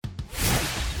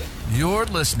You're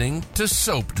listening to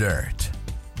Soap Dirt,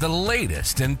 the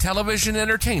latest in television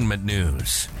entertainment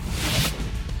news.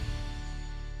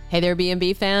 Hey there,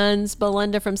 B&B fans.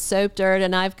 Belinda from Soap Dirt,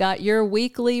 and I've got your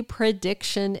weekly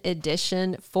prediction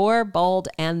edition for Bold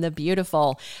and the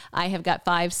Beautiful. I have got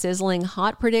 5 sizzling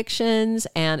hot predictions,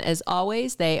 and as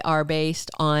always, they are based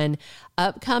on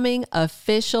upcoming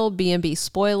official B&B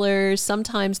spoilers.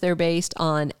 Sometimes they're based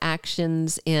on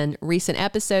actions in recent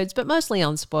episodes, but mostly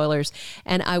on spoilers.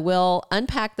 And I will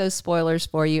unpack those spoilers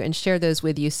for you and share those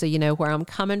with you so you know where I'm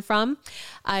coming from.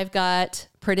 I've got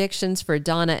predictions for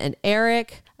Donna and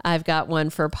Eric. I've got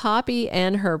one for Poppy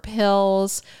and her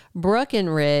pills, Brooke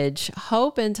and Ridge,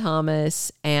 Hope and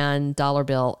Thomas, and Dollar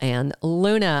Bill and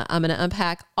Luna. I'm going to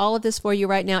unpack all of this for you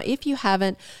right now. If you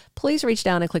haven't, please reach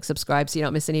down and click subscribe so you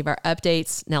don't miss any of our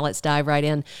updates. Now let's dive right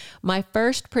in. My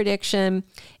first prediction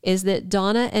is that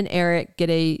Donna and Eric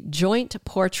get a joint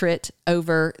portrait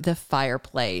over the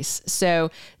fireplace.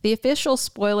 So the official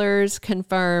spoilers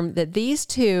confirm that these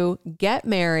two get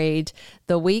married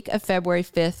the week of February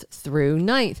 5th through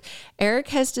 9th. Eric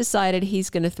has decided he's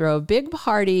going to throw a big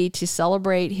party to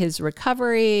celebrate his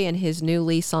recovery and his new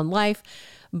lease on life.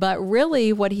 But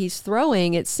really what he's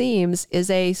throwing, it seems, is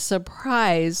a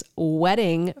surprise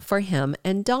wedding for him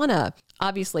and Donna.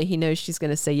 Obviously, he knows she's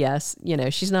going to say yes. You know,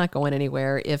 she's not going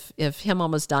anywhere if him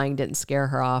almost dying didn't scare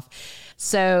her off.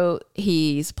 So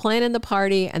he's planning the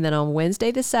party. And then on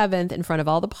Wednesday the 7th, in front of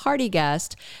all the party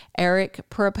guests, Eric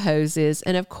proposes.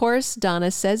 And of course, Donna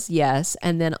says yes.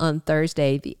 And then on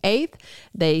Thursday the 8th,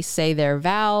 they say their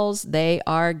vows. They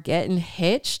are getting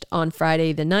hitched on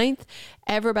Friday the 9th.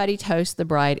 Everybody toasts the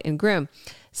bride and groom.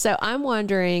 So I'm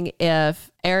wondering if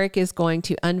Eric is going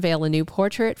to unveil a new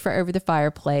portrait for over the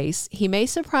fireplace. He may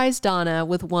surprise Donna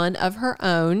with one of her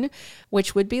own,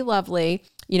 which would be lovely.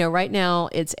 You know, right now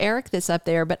it's Eric that's up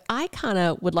there, but I kind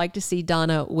of would like to see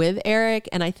Donna with Eric.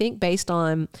 And I think based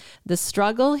on the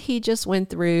struggle he just went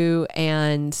through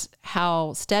and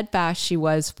how steadfast she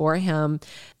was for him,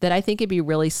 that I think it'd be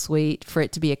really sweet for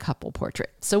it to be a couple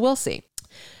portrait. So we'll see.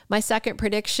 My second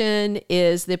prediction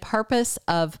is the purpose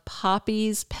of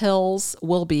Poppy's pills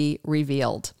will be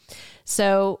revealed.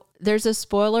 So there's a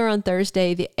spoiler on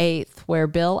Thursday the 8th where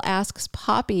Bill asks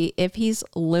Poppy if he's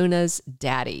Luna's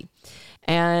daddy.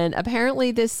 And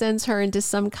apparently this sends her into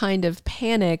some kind of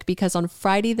panic because on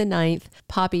Friday the 9th,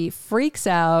 Poppy freaks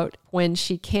out when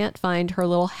she can't find her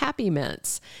little Happy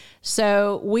Mints.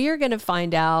 So we are going to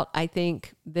find out, I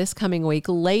think, this coming week,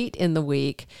 late in the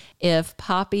week, if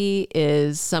Poppy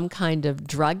is some kind of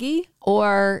druggie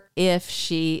or if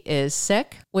she is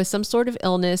sick with some sort of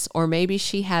illness, or maybe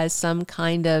she has some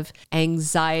kind of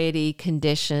anxiety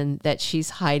condition that she's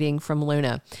hiding from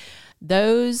Luna.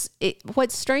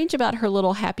 What's strange about her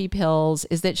little happy pills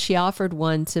is that she offered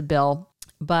one to Bill,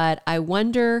 but I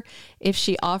wonder if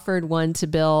she offered one to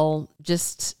Bill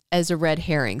just as a red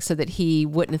herring so that he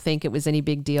wouldn't think it was any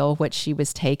big deal what she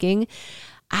was taking.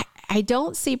 I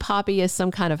don't see Poppy as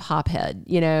some kind of hophead.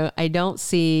 You know, I don't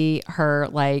see her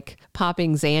like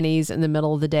popping Xannies in the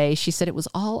middle of the day. She said it was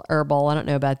all herbal. I don't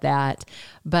know about that,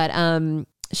 but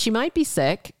she might be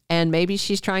sick and maybe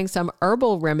she's trying some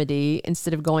herbal remedy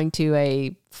instead of going to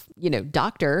a,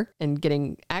 doctor and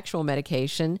getting actual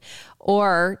medication.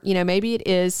 Or, maybe it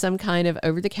is some kind of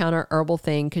over-the-counter herbal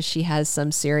thing because she has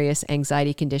some serious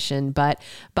anxiety condition. But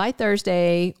by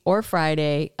Thursday or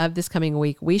Friday of this coming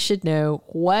week, we should know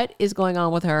what is going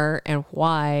on with her and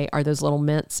why are those little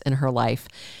mints in her life.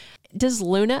 Does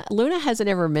Luna hasn't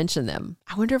ever mentioned them.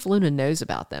 I wonder if Luna knows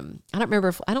about them. I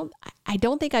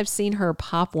don't think I've seen her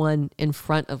pop one in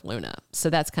front of Luna. So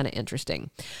that's kind of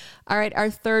interesting. All right. Our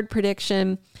third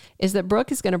prediction is that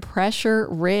Brooke is going to pressure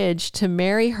Ridge to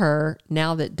marry her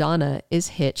now that Donna is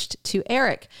hitched to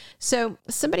Eric. So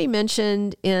somebody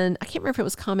mentioned I can't remember if it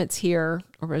was comments here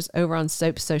or it was over on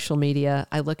Soap's social media.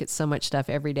 I look at so much stuff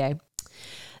every day,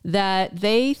 that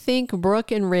they think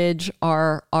Brooke and Ridge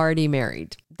are already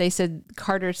married.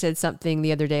 Carter said something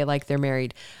the other day like they're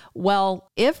married. Well,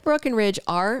 if Brooke and Ridge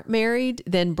are married,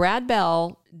 then Brad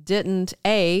Bell didn't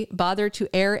A, bother to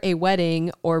air a wedding,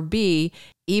 or B,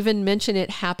 even mention it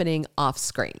happening off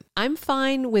screen. I'm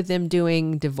fine with them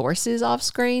doing divorces off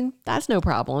screen. That's no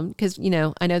problem because,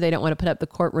 I know they don't want to put up the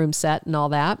courtroom set and all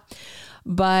that,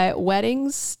 but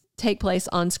weddings take place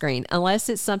on screen, unless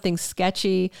it's something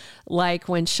sketchy like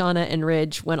when Shauna and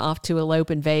Ridge went off to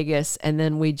elope in Vegas and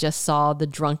then we just saw the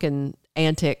drunken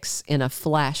antics in a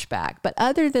flashback. But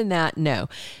other than that, no.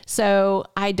 So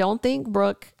I don't think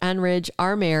Brooke and Ridge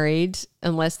are married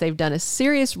unless they've done a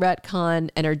serious retcon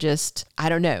and are just, I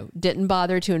don't know, didn't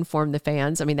bother to inform the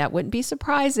fans. I mean, that wouldn't be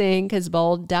surprising because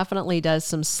Bold definitely does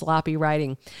some sloppy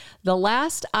writing. The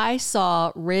last I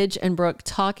saw Ridge and Brooke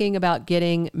talking about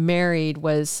getting married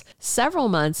was several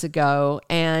months ago,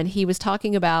 and he was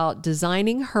talking about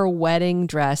designing her wedding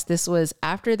dress. This was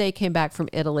after they came back from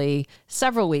Italy,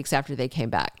 several weeks after they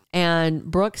came back. And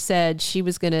Brooke said she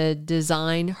was going to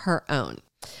design her own.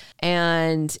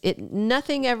 And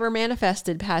nothing ever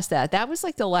manifested past that. That was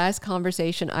like the last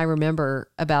conversation I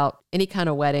remember about any kind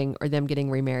of wedding or them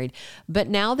getting remarried. But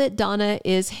now that Donna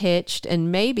is hitched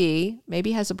and maybe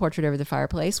has a portrait over the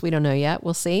fireplace, we don't know yet.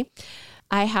 We'll see.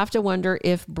 I have to wonder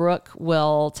if Brooke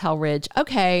will tell Ridge,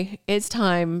 okay, it's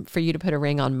time for you to put a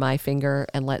ring on my finger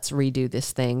and let's redo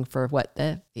this thing for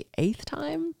the 8th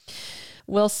time?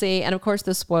 We'll see. And of course,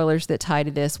 the spoilers that tie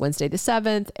to this: Wednesday the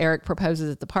 7th, Eric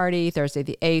proposes at the party. Thursday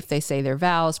the 8th, they say their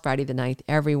vows. Friday the 9th,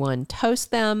 everyone toasts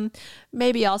them.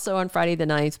 Maybe also on Friday the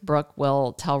 9th, Brooke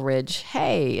will tell Ridge,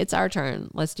 hey, it's our turn.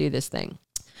 Let's do this thing.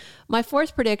 My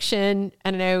fourth prediction,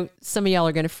 and I know some of y'all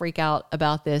are going to freak out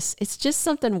about this. It's just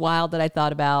something wild that I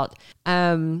thought about.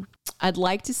 I'd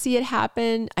like to see it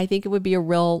happen. I think it would be a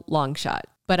real long shot,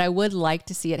 but I would like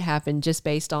to see it happen just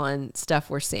based on stuff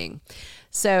we're seeing.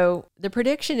 So the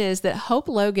prediction is that Hope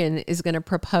Logan is going to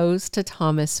propose to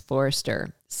Thomas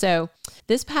Forrester. So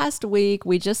this past week,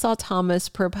 we just saw Thomas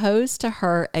propose to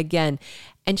her again,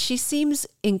 and she seems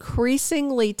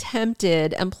increasingly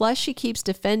tempted. And plus she keeps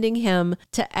defending him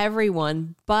to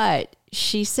everyone, but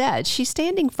she said she's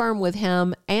standing firm with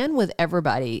him and with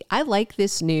everybody. I like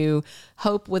this new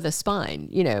Hope with a spine.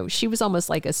 You know, she was almost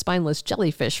like a spineless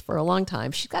jellyfish for a long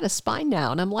time. She's got a spine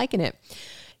now, and I'm liking it.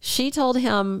 She told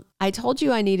him, I told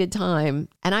you I needed time,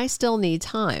 and I still need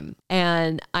time.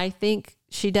 And I think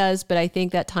she does, but I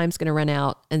think that time's going to run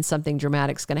out and something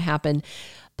dramatic's going to happen.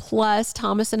 Plus,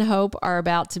 Thomas and Hope are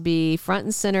about to be front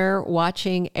and center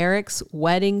watching Eric's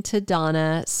wedding to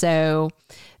Donna. So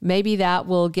maybe that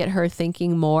will get her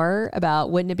thinking more about,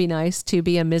 wouldn't it be nice to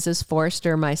be a Mrs.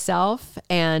 Forrester myself?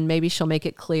 And maybe she'll make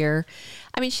it clear.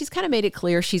 I mean, she's kind of made it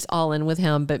clear she's all in with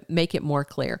him, but make it more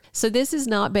clear. So this is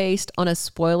not based on a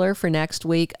spoiler for next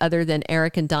week other than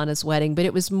Eric and Donna's wedding, but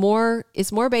it's more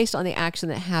based on the action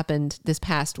that happened this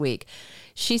past week.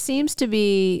 She seems to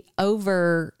be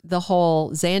over the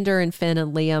whole Xander and Finn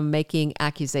and Liam making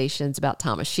accusations about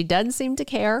Thomas. She doesn't seem to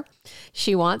care.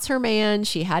 She wants her man.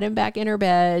 She had him back in her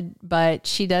bed, but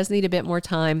she does need a bit more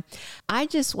time. I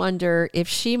just wonder if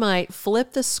she might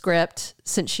flip the script,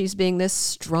 since she's being this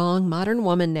strong modern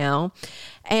woman now,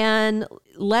 and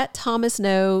let Thomas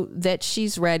know that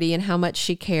she's ready and how much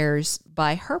she cares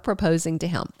by her proposing to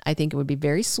him. I think it would be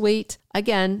very sweet.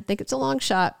 Again, I think it's a long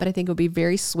shot, but I think it would be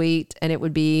very sweet, and it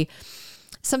would be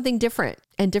something different,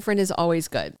 and different is always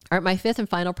good. All right, my fifth and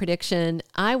final prediction.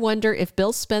 I wonder if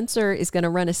Bill Spencer is going to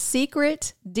run a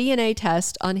secret DNA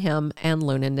test on him and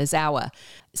Luna Nozawa.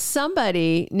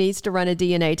 Somebody needs to run a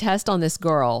DNA test on this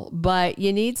girl, but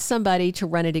you need somebody to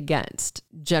run it against,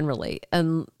 generally,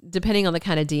 and depending on the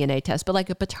kind of DNA test. But like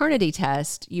a paternity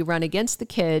test, you run against the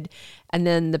kid and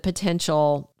then the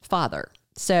potential father.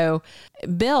 So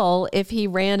Bill, if he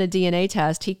ran a DNA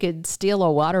test, he could steal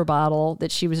a water bottle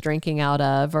that she was drinking out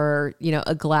of, or, you know,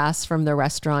 a glass from the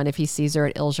restaurant if he sees her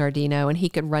at Il Giardino, and he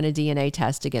could run a DNA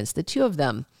test against the two of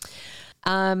them.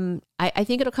 I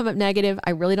think it'll come up negative. I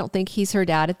really don't think he's her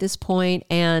dad at this point.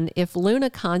 And if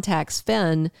Luna contacts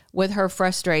Finn with her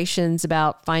frustrations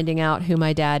about finding out who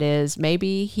my dad is,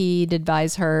 maybe he'd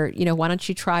advise her, you know, why don't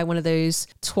you try one of those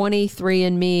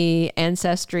 23andMe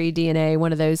Ancestry DNA,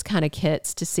 one of those kind of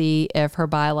kits to see if her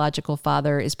biological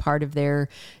father is part of their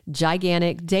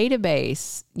gigantic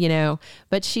database, you know.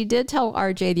 But she did tell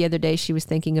RJ the other day she was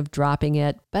thinking of dropping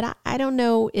it, but I don't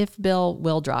know if Bill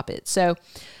will drop it. So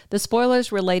the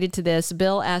spoilers related to this: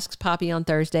 Bill asks Poppy on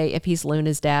Thursday if he's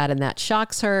Luna's dad, and that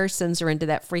shocks her, sends her into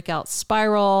that freak out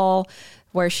spiral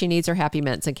where she needs her happy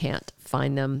mints and can't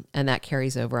find them, and that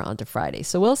carries over onto Friday.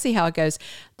 So we'll see how it goes.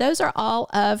 Those are all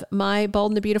of my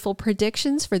Bold and the Beautiful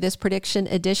predictions for this prediction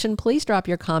edition. Please drop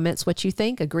your comments, what you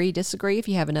think, agree, disagree. If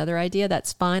you have another idea,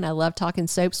 that's fine. I love talking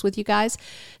soaps with you guys.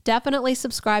 Definitely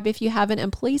subscribe if you haven't,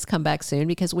 and please come back soon,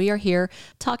 because we are here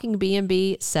talking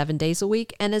B&B 7 days a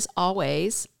week. And as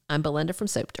always, I'm Belinda from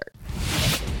Soap Dirt.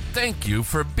 Thank you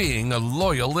for being a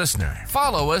loyal listener.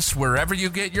 Follow us wherever you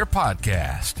get your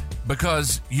podcast,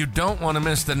 because you don't want to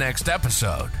miss the next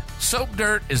episode. Soap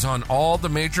Dirt is on all the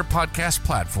major podcast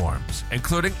platforms,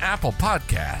 including Apple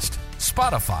Podcast,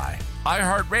 Spotify,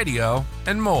 iHeartRadio,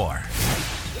 and more.